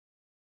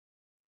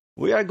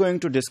We are going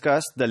to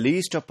discuss the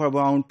least upper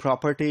bound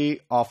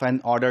property of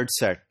an ordered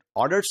set.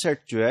 Ordered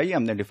set जो है ये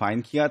हमने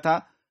define किया था.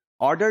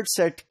 Ordered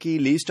set की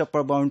least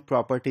upper bound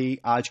property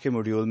आज के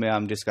मॉड्यूल में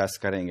हम डिस्कस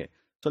करेंगे.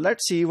 So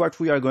let's see what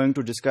we are going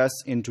to discuss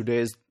in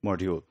today's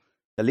module.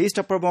 The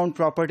least upper bound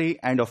property,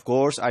 and of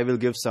course I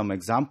will give some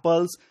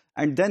examples,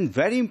 and then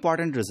very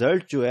important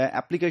result जो है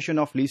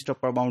application of least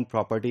upper bound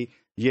property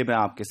ये मैं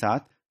आपके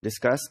साथ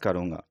discuss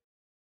करूंगा.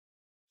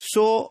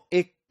 So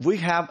we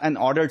have an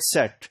ordered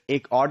set.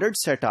 एक ordered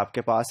set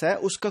आपके पास है,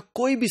 उसका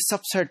कोई भी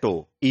सबसेट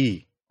हो E,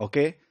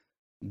 okay,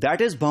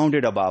 that is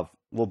bounded above.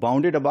 वो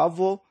bounded above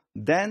वो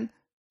then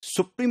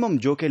सुप्रीमम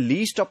जो कि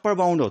लीस्ट अपर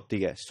बाउंड होती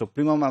है,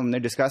 सुप्रीमम हमने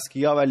डिस्कस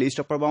किया हुआ लीस्ट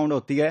अपर बाउंड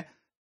होती है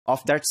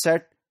ऑफ दैट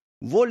सेट.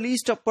 वो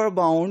लीस्ट अपर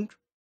बाउंड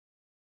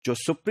जो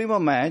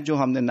सुप्रीमम है, जो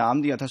हमने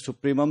नाम दिया था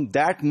supremum,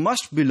 that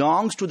must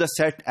belongs to the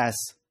set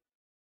S.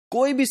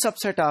 कोई भी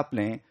सबसेट आप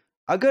लें,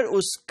 अगर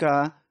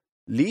उसका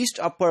लीस्ट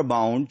अपर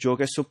बाउंड जो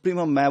कि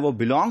सुप्रीमम है वो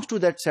बिलोंग्स टू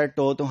दैट सेट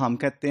हो, तो हम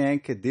कहते हैं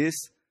कि this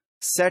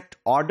set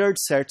ordered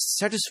set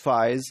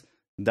satisfies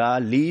the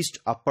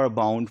least upper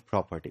bound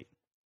property.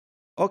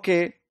 Okay,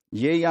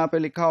 ये यहां पे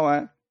लिखा हुआ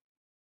है.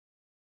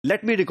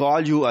 Let me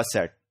recall you a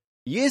set.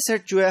 ये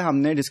सेट जो है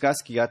हमने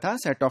डिस्कस किया था,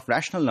 set of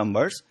rational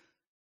numbers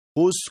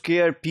whose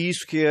square p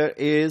square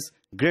is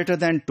greater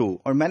than 2,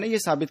 और मैंने ये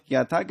साबित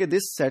किया था कि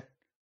this set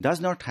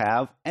does not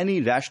have any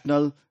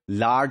rational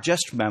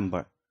largest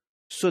member.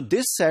 So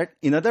this set,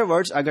 in other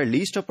words, अगर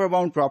least upper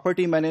bound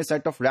property मैंने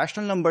set of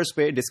rational numbers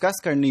पे डिस्कस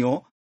करनी हो,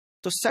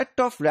 तो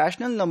set of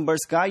rational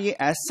numbers का ये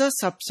ऐसा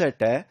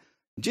सबसेट है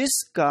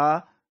जिसका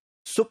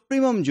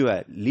सुप्रीमम जो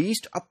है,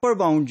 लीस्ट अपर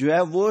बाउंड जो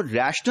है, वो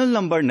रैशनल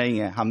नंबर नहीं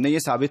है. हमने ये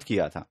साबित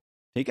किया था,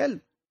 ठीक है,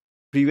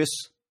 प्रीवियस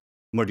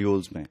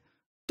मॉड्यूल्स में.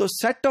 तो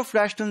set of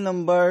rational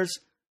numbers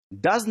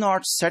does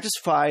not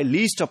satisfy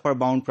least upper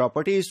bound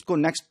property. इसको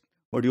नेक्स्ट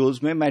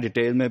मॉड्यूल्स में मैं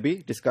डिटेल में भी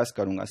डिस्कस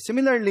करूंगा.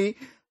 सिमिलरली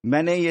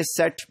मैंने ये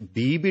सेट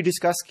बी भी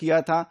डिस्कस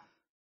किया था,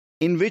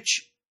 इन which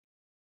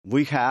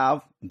we have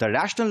the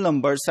rational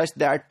number such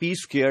that P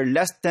square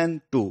less than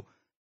 2.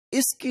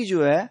 इसकी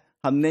जो है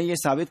हमने ये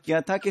साबित किया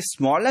था कि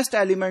स्मॉलेस्ट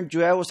एलिमेंट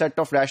जो है वो सेट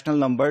ऑफ रैशनल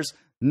नंबर्स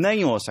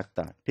नहीं हो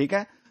सकता, ठीक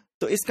है.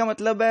 तो इसका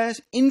मतलब है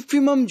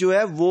इन्फिमम जो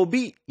है वो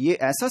भी ये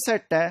ऐसा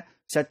सेट है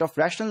सेट ऑफ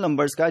रैशनल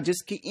नंबर्स का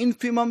जिसकी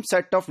infimum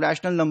set of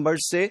rational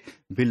numbers से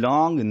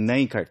बिलोंग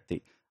नहीं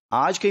करती.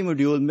 आज के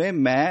मॉड्यूल में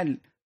मैं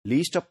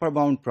लीस्ट अपर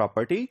बाउंड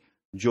प्रॉपर्टी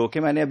जो कि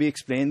मैंने अभी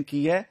एक्सप्लेन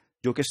की है,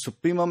 जो कि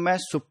सुप्रीमम है,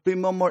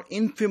 सुप्रीमम और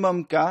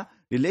इन्फिमम का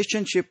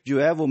रिलेशनशिप जो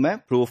है वो मैं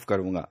प्रूफ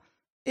करूंगा.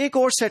 एक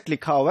और सेट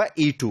लिखा हुआ है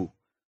E2.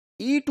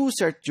 E2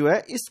 सेट जो है,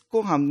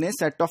 इसको हमने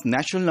सेट ऑफ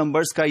नेचुरल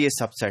नंबर्स का ये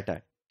सबसेट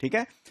है, ठीक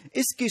है.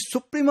 इसकी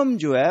सुप्रीमम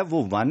जो है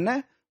वो 1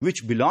 है,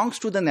 which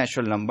belongs to the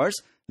natural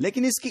numbers,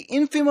 लेकिन इसकी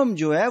इन्फिमम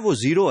जो है वो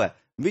 0 है,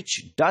 which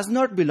does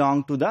not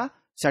belong to the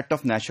set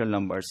of natural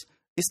numbers.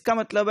 इसका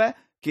मतलब है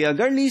कि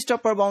अगर least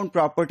upper bound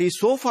property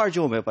so फार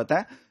जो हमें पता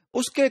है,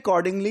 उसके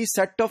accordingly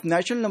set of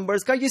natural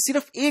numbers का ये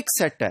सिर्फ एक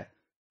सेट है.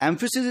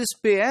 एम्फेसिस इस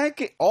पे है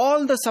कि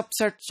all the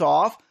subsets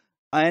of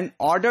N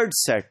ordered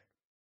set,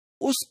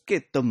 उसके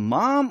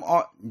तमाम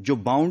जो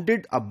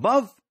बाउंडेड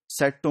अबव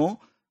सेट हों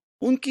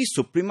उनकी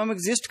सुप्रीमम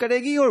एग्जिस्ट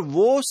करेगी और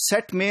वो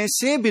सेट में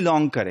से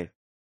बिलोंग करे.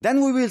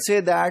 Then we will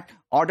say that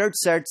ordered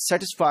set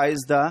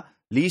satisfies the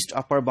least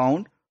upper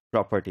bound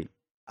property.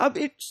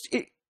 अब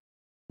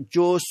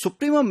जो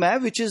सुप्रीमम है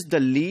which is the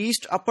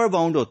least upper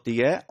bound होती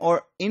है,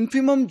 और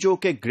इन्फिमम जो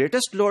कि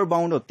ग्रेटेस्ट लोअर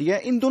बाउंड होती है,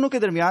 इन दोनों के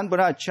दरमियान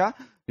बड़ा अच्छा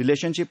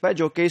रिलेशनशिप है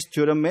जो कि इस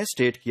थ्योरम में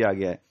स्टेट किया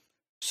गया है.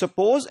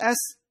 Suppose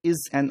S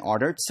is an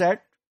ordered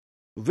set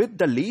with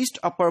the least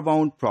upper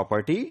bound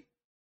property.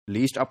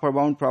 Least upper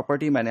bound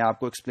property मैंने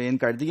आपको एक्सप्लेन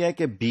कर दिया है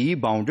कि B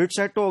बाउंडेड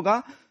सेट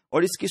होगा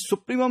और इसकी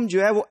सुप्रीमम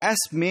जो है वो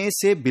S में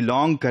से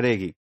बिलोंग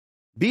करेगी.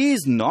 B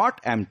is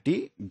not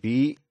empty,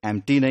 B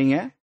empty नहीं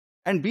है,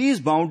 and B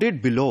is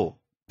bounded below.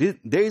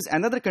 There is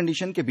another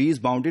condition कि B इज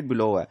बाउंडेड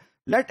बिलो है.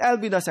 Late L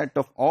be the set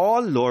of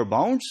all lower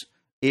bounds.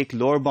 एक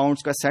लोअर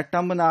बाउंड्स का set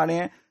हम बना रहे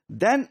हैं.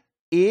 Then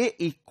A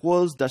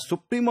equals the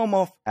supremum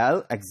of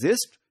L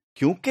exist,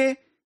 क्योंकि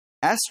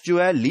S जो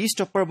है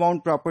लीस्ट अपर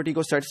बाउंड प्रॉपर्टी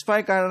को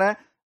सेटिस्फाई कर रहा है,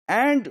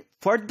 and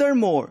further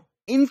more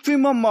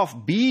infimum of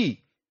B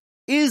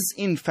is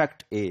in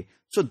fact A.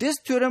 So this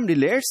theorem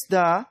relates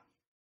the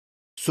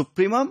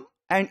supremum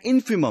and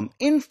infimum.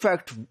 In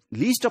fact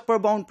least upper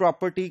bound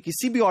property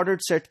किसी भी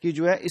ordered set की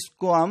जो है,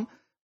 इसको हम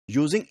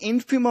यूजिंग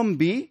इन्फिमम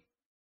भी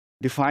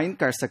डिफाइन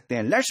कर सकते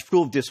हैं. Let's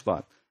prove this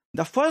one.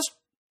 The first,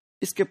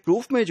 इसके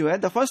प्रूफ में जो है,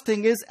 the first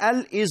thing is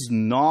L is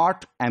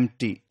not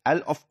empty.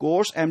 L of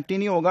course empty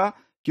नहीं होगा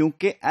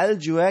क्योंकि L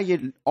जो है ये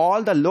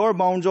all the lower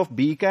bounds of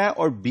B का है,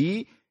 और B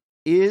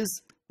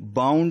इज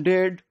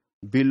बाउंडेड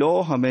बिलो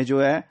हमें जो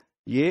है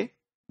ये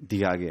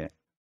दिया गया है.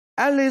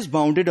 L is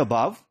bounded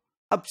above.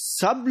 अब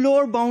सब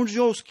लोअर बाउंड्स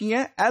जो उसकी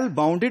हैं, L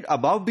बाउंडेड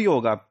अबव भी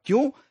होगा.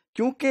 क्यों?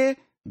 क्योंकि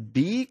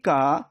B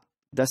का,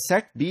 द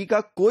सेट B का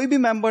कोई भी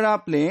मेंबर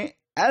आप लें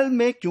L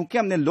में, क्योंकि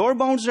हमने लोअर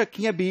बाउंड्स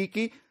रखी है B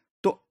की,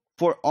 तो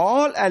for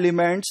all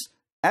elements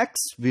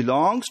X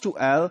belongs to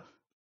L,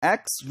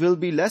 x will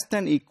be less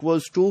than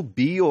equals to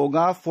b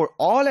होगा for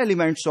all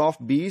elements of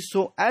b,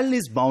 so L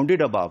is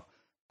bounded above.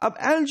 अब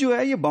L जो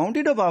है ये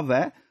bounded above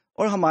है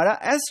और हमारा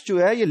S जो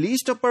है ये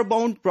least upper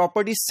bound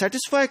property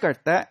satisfy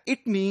करता है.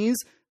 It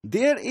means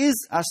there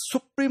is a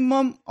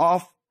supremum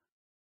of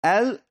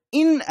L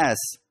in S.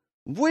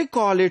 We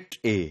call it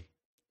A.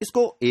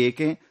 इसको A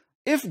कहें.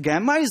 If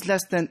gamma is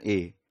less than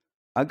A,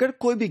 अगर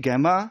कोई भी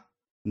gamma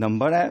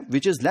number है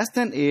which is less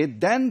than A,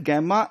 then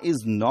gamma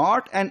is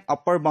not an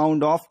upper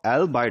bound of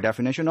L by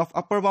definition of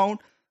upper bound.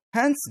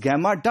 Hence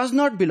gamma does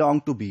not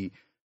belong to B.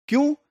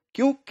 क्यों?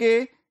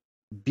 क्योंकि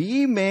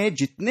B में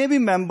जितने भी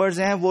members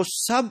हैं वो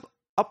सब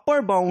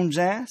upper bounds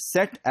हैं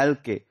set L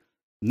के.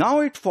 Now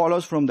it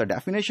follows from the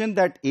definition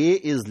that A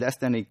is less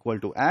than or equal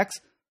to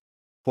X.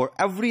 For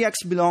every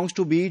X belongs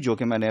to B, जो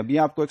कि मैंने अभी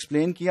आपको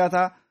explain किया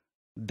था.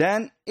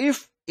 Then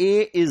if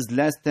A is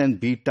less than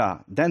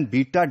beta, then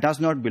beta does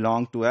not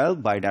belong to L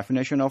by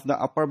definition of the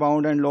upper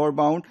bound and lower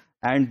bound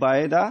and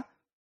by the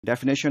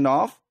definition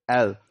of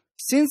L.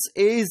 Since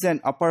A is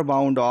an upper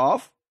bound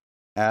of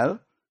L,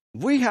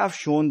 we have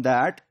shown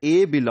that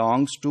A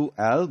belongs to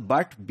L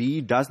but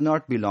B does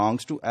not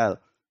belongs to L.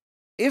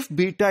 If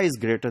beta is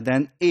greater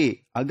than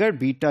A, अगर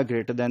beta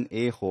greater than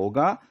A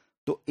होगा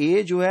तो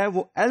A जो है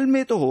वो L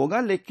में तो होगा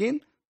लेकिन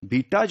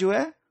beta जो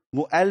है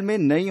वो L में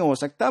नहीं हो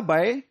सकता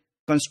by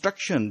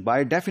construction,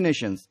 by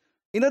definitions.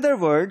 In other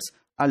words,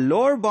 a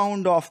lower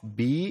bound of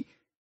B,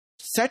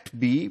 set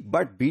B,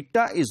 but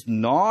beta is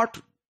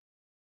not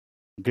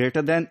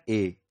greater than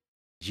A.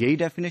 यही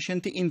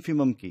definition थी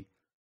infimum की.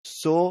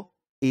 So,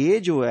 A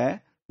जो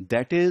है,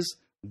 that is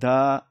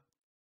the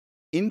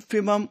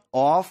infimum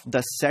of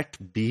the set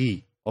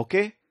B.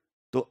 Okay?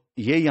 तो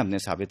यही हमने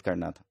साबित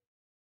करना था.